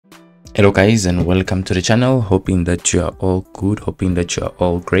Hello guys, and welcome to the channel. Hoping that you are all good, hoping that you are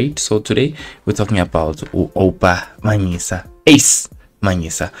all great. So today we're talking about Oupa Manyisa, Ace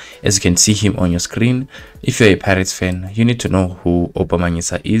Manyisa. As you can see him on your screen, if you're a Pirates fan, you need to know who Oupa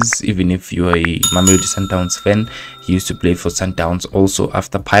Manyisa is. Even if you're a Mamelodi Sundowns fan, he used to play for Sundowns also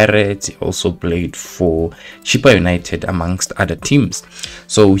after Pirates. He also played for Chipa United amongst other teams.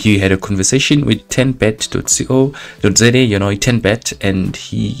 So he had a conversation with 10bet.co.za, 10bet, and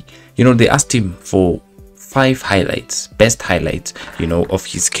they asked him for 5 highlights, best highlights, of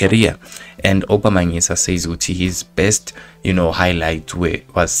his career. And Oupa Manyisa says his best, highlight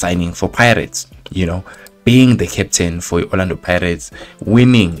was signing for Pirates, being the captain for Orlando Pirates,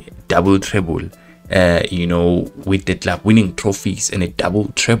 winning double treble, with the club, winning trophies and a double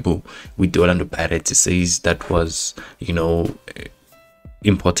treble with the Orlando Pirates. He says that was,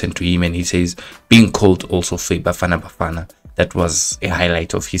 important to him. And he says being called also for Bafana, that was a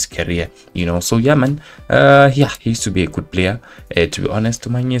highlight of his career, so yeah, man. He used to be a good player, to be honest, to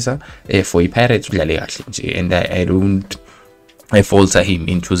Manyisa, for Pirates, and I don't falter him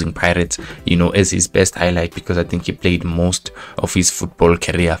in choosing Pirates, as his best highlight, because I think he played most of his football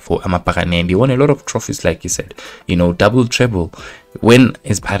career for Amapagane, and he won a lot of trophies, like he said, double treble. When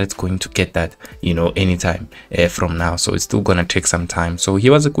is Pirates going to get that, anytime from now? So it's still gonna take some time. So he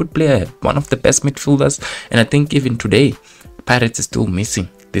was a good player, one of the best midfielders, and I think even today Pirates is still missing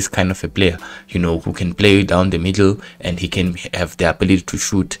this kind of a player, who can play down the middle, and he can have the ability to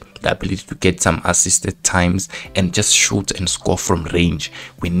shoot, the ability to get some assisted times and just shoot and score from range.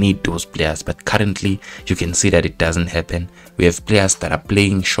 We need those players, but currently you can see that it doesn't happen. We have players that are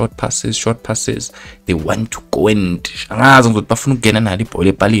playing short passes. They want to go and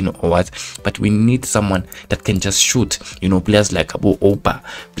or what, but we need someone that can just shoot, players like Oupa,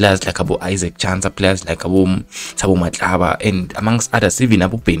 players like Isaac Chanza, players like Sabo Matlaba, and amongst others, even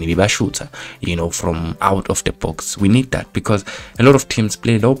Penny shooter, from out of the box. We need that because a lot of teams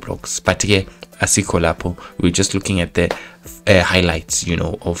play low blocks, but yeah, asiko lapo, we're just looking at the highlights,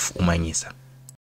 of Manyisa.